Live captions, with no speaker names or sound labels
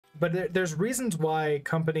but there's reasons why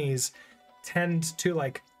companies tend to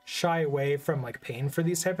like shy away from like paying for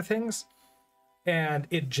these type of things, and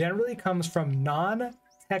it generally comes from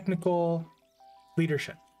non-technical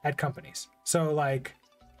leadership at companies. So like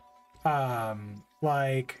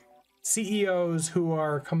CEOs who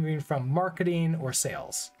are coming from marketing or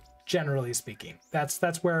sales, generally speaking. That's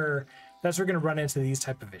where we're going to run into these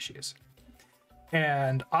type of issues.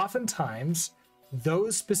 And oftentimes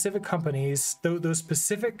those specific companies, those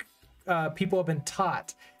specific people have been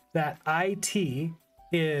taught that IT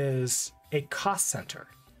is a cost center.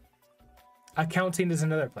 Accounting is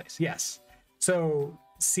another place. Yes. So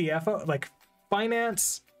CFO, like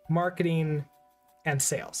finance, marketing, and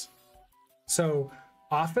sales. So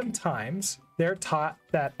oftentimes they're taught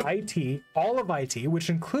that IT, all of IT, which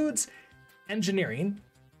includes engineering,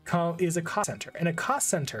 is a cost center. And a cost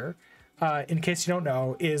center, in case you don't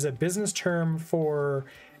know, is a business term for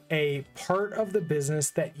a part of the business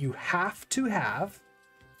that you have to have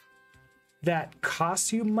that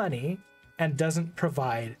costs you money and doesn't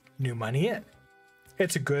provide new money in.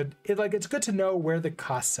 It's good to know where the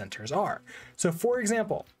cost centers are. So for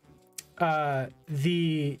example,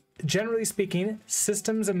 generally speaking,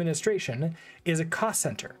 systems administration is a cost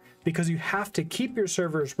center because you have to keep your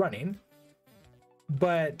servers running,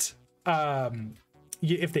 but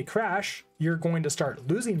if they crash, you're going to start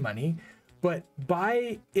losing money. But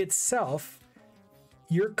by itself,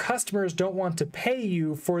 your customers don't want to pay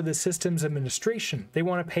you for the systems administration. They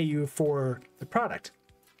want to pay you for the product.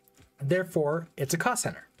 Therefore, it's a cost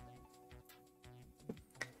center.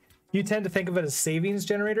 You tend to think of it as savings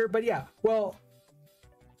generator, but yeah, well,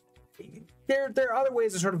 there are other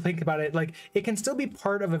ways to sort of think about it. Like it can still be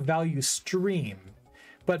part of a value stream,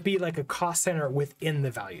 but be like a cost center within the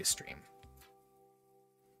value stream.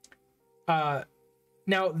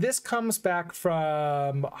 Now this comes back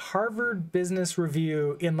from Harvard Business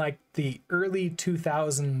Review in like the early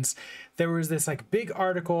 2000s. There was this like big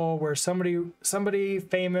article where somebody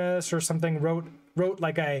famous or something wrote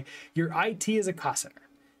like your IT is a cost center.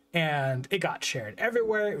 And it got shared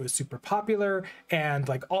everywhere. It was super popular. And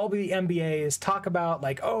like all the MBAs talk about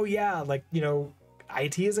like, oh yeah, like, you know,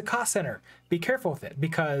 IT is a cost center. Be careful with it,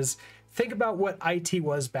 because think about what IT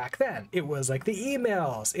was back then. It was like the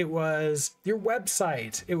emails, it was your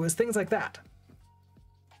website, it was things like that.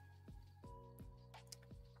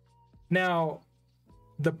 Now,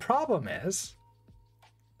 the problem is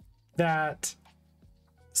that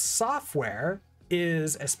software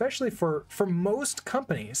is, especially for most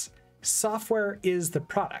companies, software is the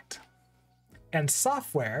product and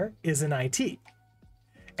software is in IT.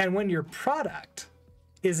 And when your product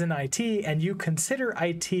is in IT and you consider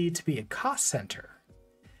IT to be a cost center,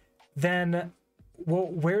 then, well,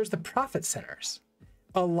 where's the profit centers?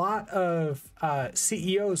 A lot of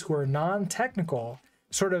CEOs who are non-technical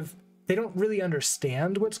they don't really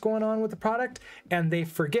understand what's going on with the product, and they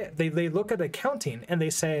forget. They look at accounting and they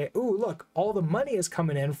say, ooh, look, all the money is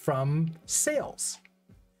coming in from sales.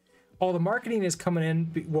 All the marketing is coming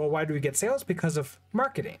in. Well, why do we get sales? Because of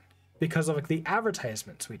marketing, because of like the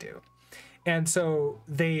advertisements we do. And so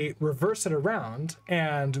they reverse it around,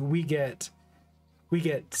 and we get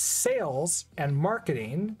sales and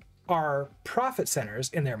marketing are profit centers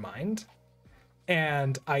in their mind,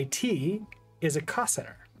 and IT is a cost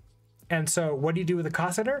center. And so what do you do with a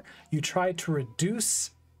cost center? You try to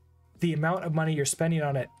reduce the amount of money you're spending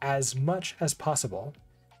on it as much as possible.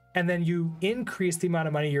 And then you increase the amount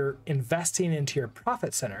of money you're investing into your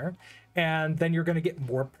profit center, and then you're going to get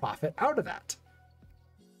more profit out of that.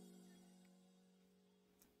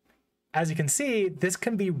 As you can see, this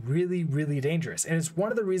can be really, really dangerous. And it's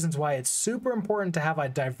one of the reasons why it's super important to have a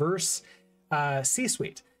diverse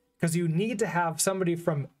C-suite, because you need to have somebody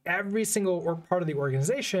from every single part of the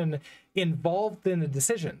organization involved in the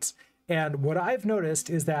decisions. And what I've noticed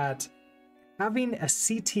is that having a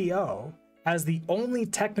CTO as the only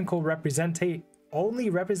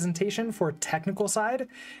representation for technical side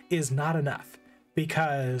is not enough,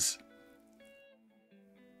 because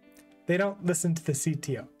they don't listen to the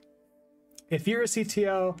CTO. If you're a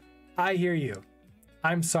CTO, I hear you.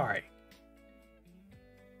 I'm sorry.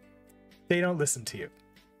 They don't listen to you.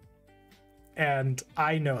 And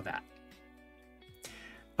I know that.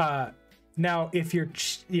 Now, if your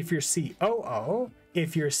COO,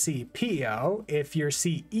 if your CPO, if your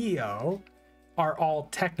CEO are all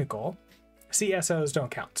technical, CSOs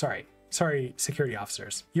don't count. Sorry, security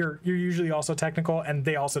officers. You're usually also technical, and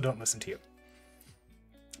they also don't listen to you.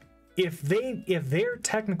 If they're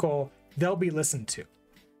technical, they'll be listened to.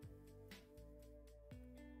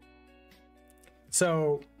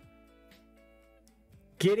 So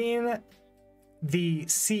getting the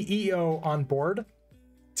CEO on board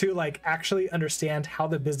to like actually understand how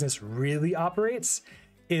the business really operates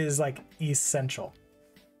is like essential.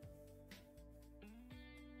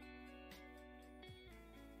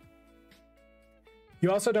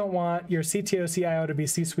 You also don't want your CTO, CIO to be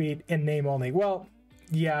C-suite in name only. Well,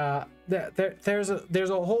 yeah, there's a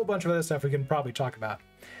whole bunch of other stuff we can probably talk about.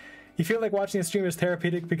 You feel like watching a stream is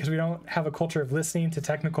therapeutic because we don't have a culture of listening to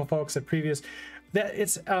technical folks at previous.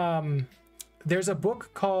 There's a book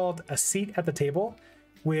called A Seat at the Table,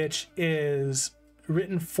 which is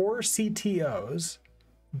written for CTOs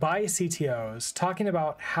by CTOs, talking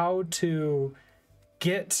about how to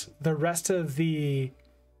get the rest of the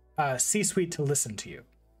C-suite to listen to you,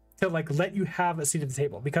 to like let you have a seat at the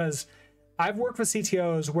table. Because I've worked with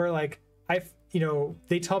CTOs where like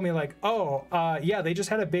they tell me like, oh, yeah, they just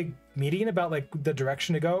had a big meeting about like the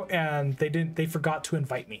direction to go, and they forgot to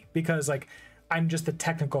invite me because like I'm just the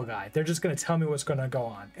technical guy. They're just going to tell me what's going to go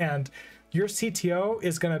on. And your CTO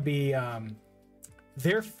is going to be,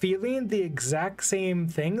 they're feeling the exact same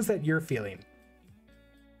things that you're feeling.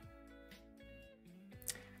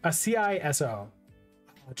 A CISO.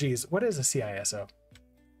 Oh, geez, what is a CISO?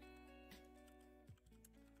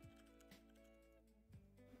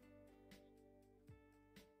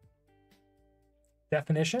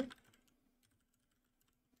 Definition?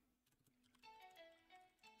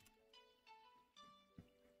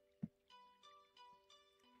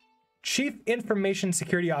 Chief Information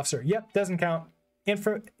Security Officer. Yep, doesn't count.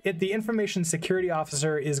 The Information Security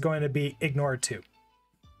Officer is going to be ignored too.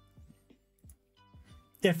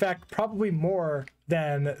 In fact, probably more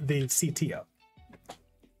than the CTO.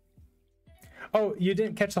 Oh, you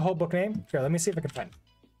didn't catch the whole book name? Here, let me see if I can find it.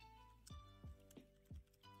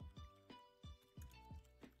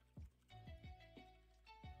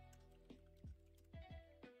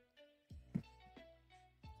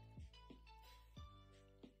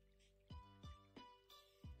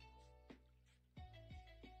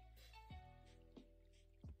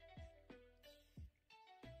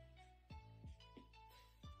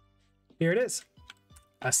 Here it is.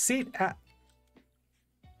 A seat at...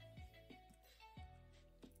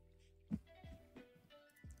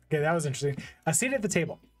 Okay, that was interesting. A seat at the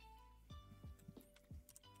table.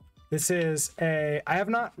 This is I have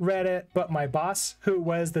not read it, but my boss, who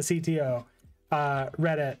was the CTO,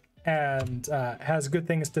 read it and has good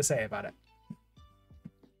things to say about it.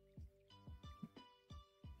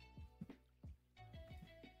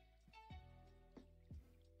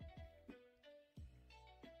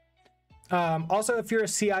 Also, if you're a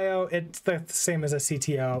CIO, it's the same as a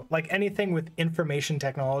CTO. Like anything with information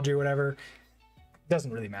technology or whatever,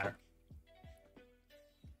 doesn't really matter.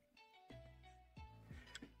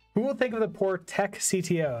 Who will think of the poor tech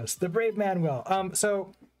CTOs? The brave man will.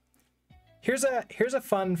 So here's a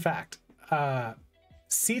fun fact.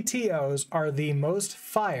 CTOs are the most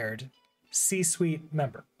fired C-suite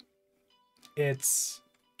member. It's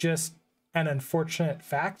just an unfortunate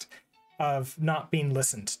fact of not being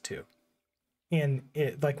listened to. In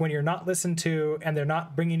it, like when you're not listened to and they're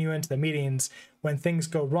not bringing you into the meetings, when things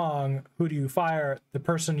go wrong, who do you fire? The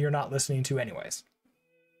person you're not listening to anyways.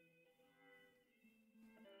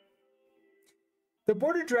 The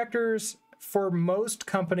board of directors for most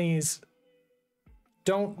companies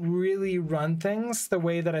don't really run things the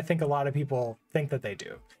way that I think a lot of people think that they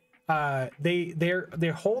do.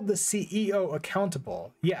 They hold the CEO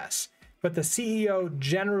accountable, yes, but the CEO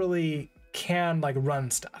generally can like run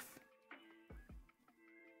stuff.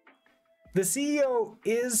 The CEO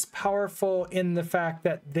is powerful in the fact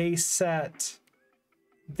that they're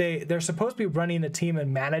supposed to be running a team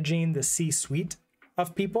and managing the C-suite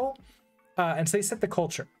of people, and so they set the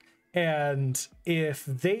culture. And if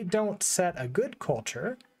they don't set a good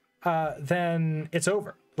culture, then it's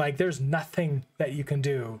over. Like there's nothing that you can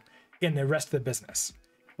do in the rest of the business.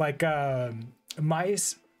 Like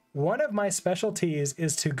one of my specialties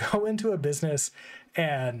is to go into a business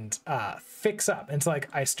and fix up. And it's like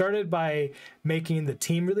I started by making the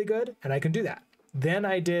team really good, and I can do that. Then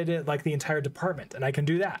I did it like the entire department, and I can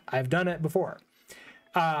do that. I've done it before.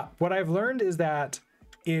 What I've learned is that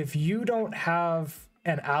if you don't have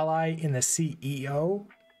an ally in the CEO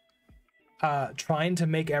trying to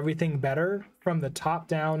make everything better from the top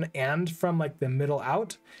down and from like the middle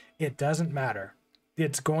out, it doesn't matter.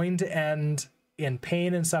 It's going to end in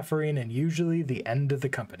pain and suffering, and usually the end of the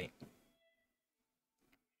company.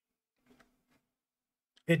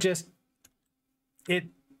 It's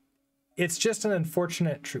just an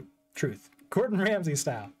unfortunate truth. Gordon Ramsay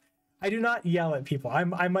style. I do not yell at people.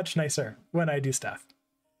 I'm much nicer when I do stuff.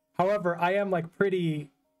 However, I am like pretty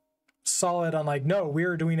solid on like, no,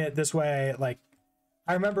 we're doing it this way. Like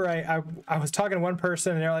I remember I was talking to one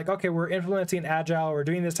person and they're like, okay, we're implementing agile, we're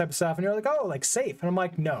doing this type of stuff, and they're like, oh, like safe, and I'm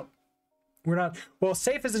like, no, we're not. Well,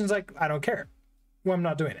 safe isn't like, I don't care. Well, I'm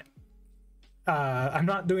not doing it. I'm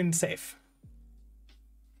not doing safe.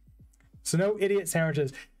 So no idiot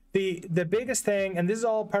sandwiches. The biggest thing, and this is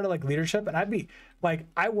all part of like leadership, and I'd be like,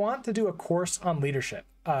 I want to do a course on leadership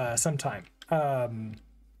sometime,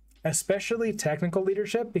 especially technical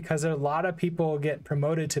leadership, because a lot of people get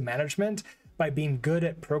promoted to management by being good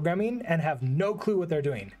at programming and have no clue what they're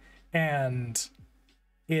doing. And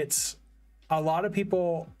it's a lot of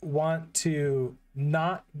people want to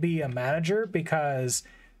not be a manager because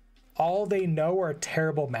all they know are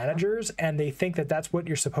terrible managers, and they think that that's what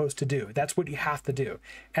you're supposed to do. That's what you have to do.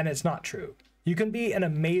 And it's not true. You can be an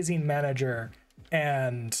amazing manager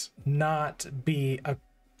and not be a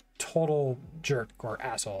total jerk or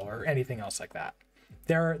asshole or anything else like that.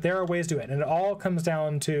 There are ways to do it. And it all comes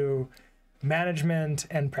down to management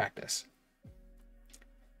and practice.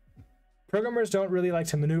 Programmers don't really like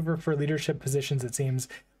to maneuver for leadership positions, it seems.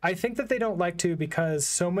 I think that they don't like to because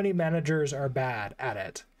so many managers are bad at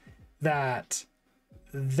it that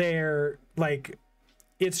they're like,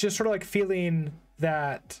 it's just sort of like feeling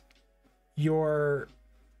that you're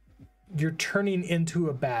turning into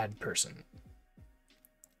a bad person.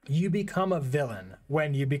 You become a villain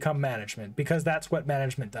when you become management, because that's what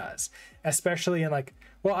management does, especially in like,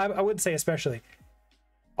 well, I wouldn't say especially,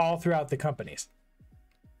 all throughout the companies.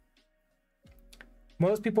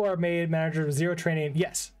 Most people are made managers with zero training.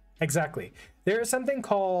 Yes, exactly. There is something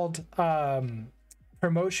called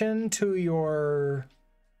promotion to your,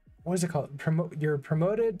 what is it called? You're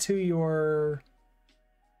promoted to your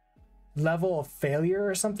level of failure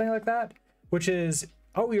or something like that, which is,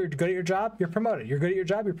 oh, you're good at your job, you're promoted. You're good at your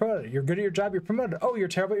job, you're promoted. You're good at your job, you're promoted. Oh, you're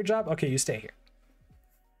terrible at your job, okay, you stay here.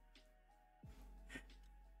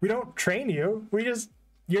 We don't train you.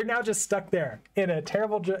 You're now just stuck there in a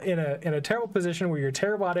terrible in a terrible position where you're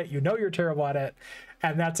terrible at it. You know you're terrible at it,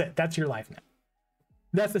 and that's it. That's your life now.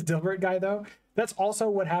 That's the Dilbert guy, though. That's also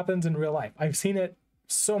what happens in real life. I've seen it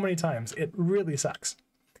so many times. It really sucks.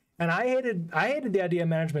 And I hated the idea of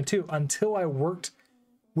management too, until I worked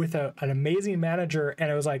with an amazing manager, and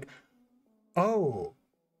it was like, oh,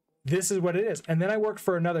 this is what it is. And then I worked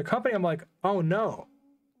for another company. I'm like, oh no,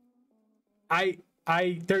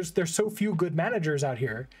 there's so few good managers out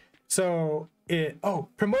here. So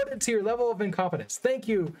promoted to your level of incompetence. Thank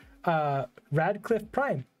you, Radcliffe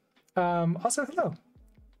Prime. Also hello.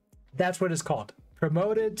 That's what it's called.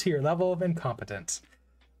 Promoted to your level of incompetence.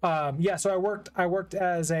 Yeah, so I worked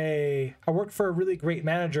for a really great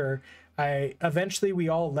manager. Eventually we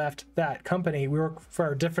all left that company. We worked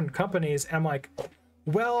for different companies, and I'm like,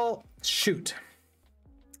 well, shoot.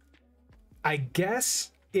 I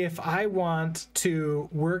guess if I want to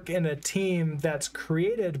work in a team that's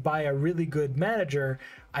created by a really good manager,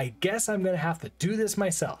 I guess I'm gonna have to do this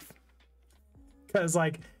myself. Because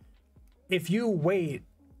like, if you wait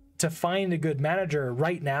to find a good manager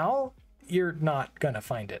right now, you're not gonna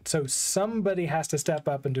find it. So somebody has to step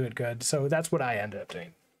up and do it good. So that's what I ended up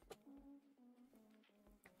doing.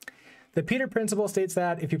 The Peter Principle states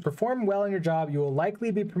that if you perform well in your job, you will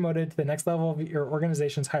likely be promoted to the next level of your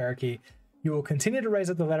organization's hierarchy. You will continue to rise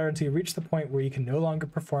up the ladder until you reach the point where you can no longer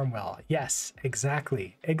perform well. Yes,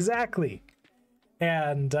 exactly. Exactly.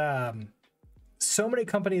 And so many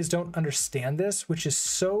companies don't understand this, which is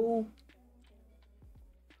so...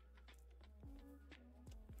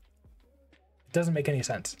 It doesn't make any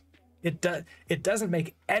sense. It doesn't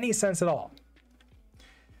make any sense at all.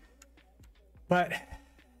 But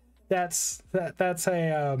that's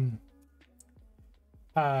a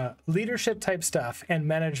leadership type stuff, and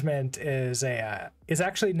management is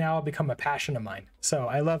actually now become a passion of mine. So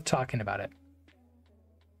I love talking about it.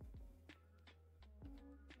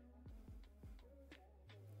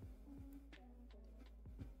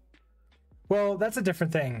 Well, that's a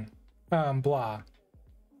different thing. Blah.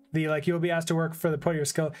 You'll be asked to work for the point of your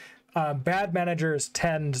skill. Bad managers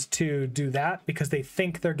tend to do that because they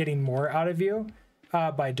think they're getting more out of you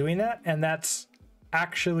by doing that, and that's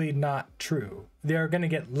actually not true. They're going to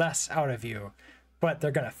get less out of you, but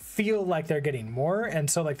they're going to feel like they're getting more, and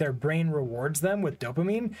so like their brain rewards them with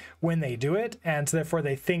dopamine when they do it, and so therefore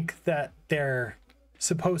they think that they're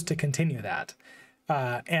supposed to continue that.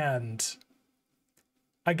 And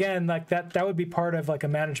again, like that would be part of like a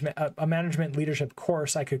management leadership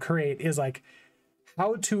course I could create, is like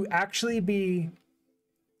how to actually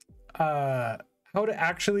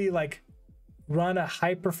like run a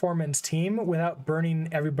high performance team without burning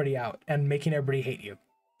everybody out and making everybody hate you,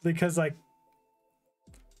 because like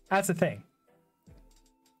that's the thing.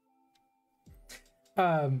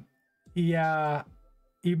 Yeah,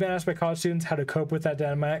 you've been asked by college students how to cope with that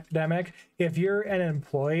dynamic. If you're an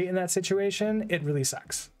employee in that situation, it really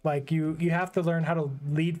sucks. Like you have to learn how to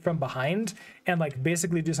lead from behind and like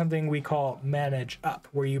basically do something we call manage up,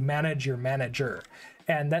 where you manage your manager.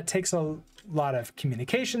 And that takes a lot of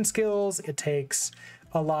communication skills. It takes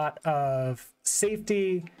a lot of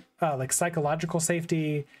safety, like psychological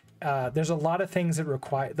safety. There's a lot of things that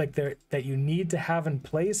require that you need to have in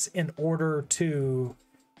place in order to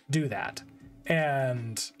do that.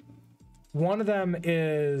 And one of them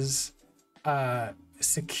is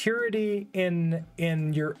security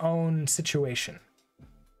in your own situation.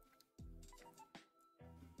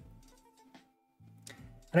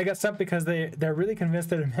 And I got stumped because they're really convinced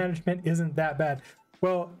that management isn't that bad.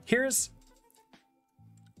 Well, here's,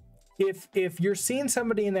 if you're seeing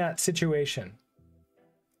somebody in that situation,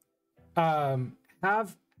 try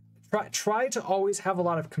to always have a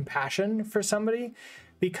lot of compassion for somebody,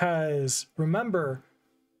 because remember,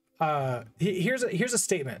 here's a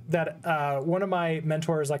statement that one of my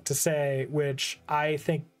mentors like to say, which I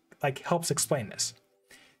think like helps explain this.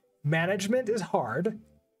 Management is hard,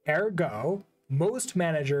 ergo most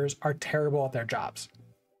managers are terrible at their jobs,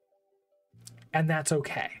 and that's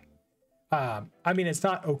okay. I mean, it's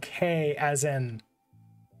not okay as in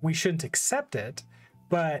we shouldn't accept it,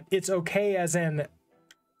 but it's okay as in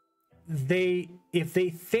if they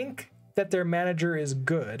think that their manager is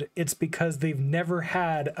good, it's because they've never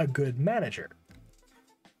had a good manager.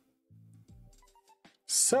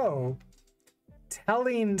 So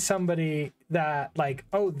telling somebody that like,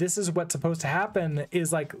 oh, this is what's supposed to happen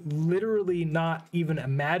is like literally not even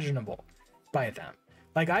imaginable by them.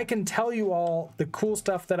 Like I can tell you all the cool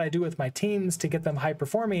stuff that I do with my teams to get them high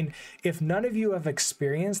performing. If none of you have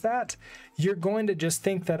experienced that, you're going to just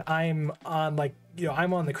think that I'm on like, you know,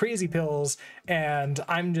 I'm on the crazy pills and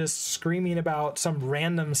I'm just screaming about some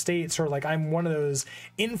random states, or like I'm one of those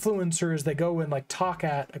influencers that go and like talk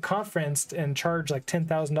at a conference and charge like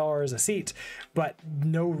 $10,000 a seat, but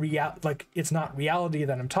like it's not reality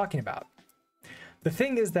that I'm talking about. The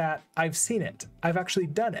thing is that I've seen it. I've actually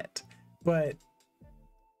done it, but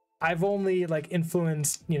I've only like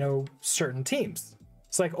influenced, you know, certain teams.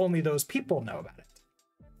 It's like only those people know about it.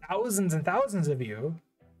 Thousands and thousands of you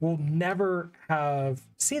will never have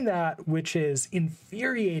seen that, which is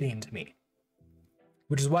infuriating to me,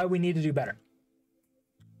 which is why we need to do better.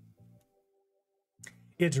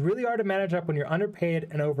 It's really hard to manage up when you're underpaid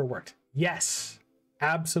and overworked. Yes,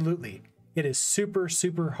 absolutely. It is super,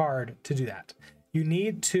 super hard to do that. You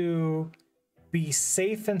need to be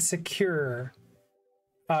safe and secure.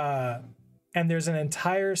 And there's an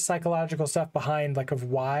entire psychological stuff behind like of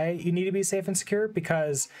why you need to be safe and secure,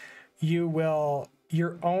 because your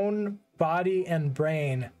own body and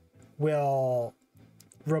brain will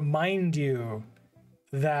remind you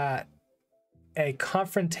that a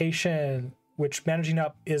confrontation, which managing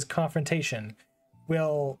up is confrontation,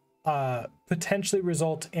 will potentially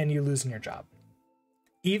result in you losing your job.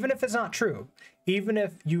 Even if it's not true, even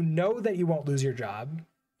if you know that you won't lose your job,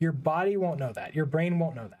 your body won't know that. Your brain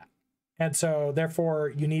won't know that. And so therefore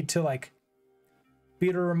you need to like be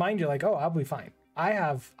able to remind you like, oh, I'll be fine. I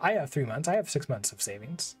have 3 months. I have 6 months of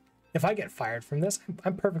savings. If I get fired from this,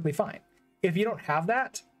 I'm perfectly fine. If you don't have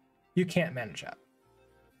that, you can't manage up.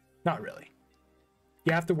 Not really.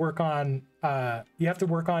 You have to work on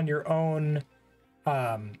your own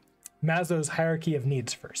Maslow's hierarchy of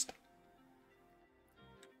needs first.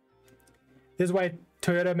 This is why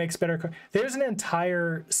Toyota makes better cars. There's an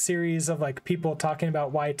entire series of like people talking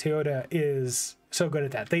about why Toyota is so good at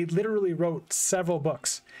that. They literally wrote several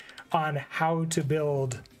books on how to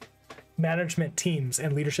build management teams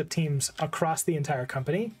and leadership teams across the entire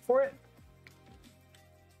company for it.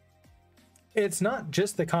 It's not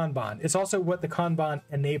just the Kanban, it's also what the Kanban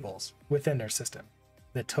enables within their system.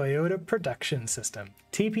 The Toyota Production System,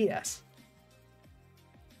 TPS.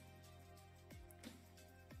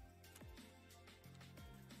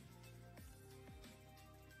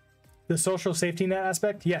 The social safety net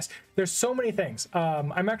aspect, yes. There's so many things.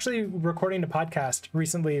 I'm actually recording a podcast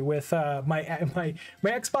recently with my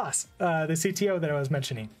ex-boss, the CTO that I was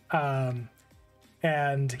mentioning,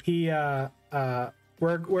 and he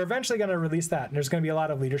we're eventually going to release that, and there's going to be a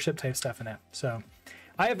lot of leadership type stuff in it. So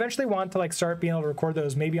I eventually want to like start being able to record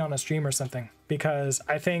those maybe on a stream or something, because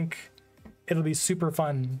I think it'll be super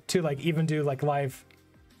fun to like even do like live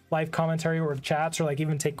commentary or chats, or like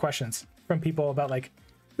even take questions from people about like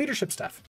leadership stuff.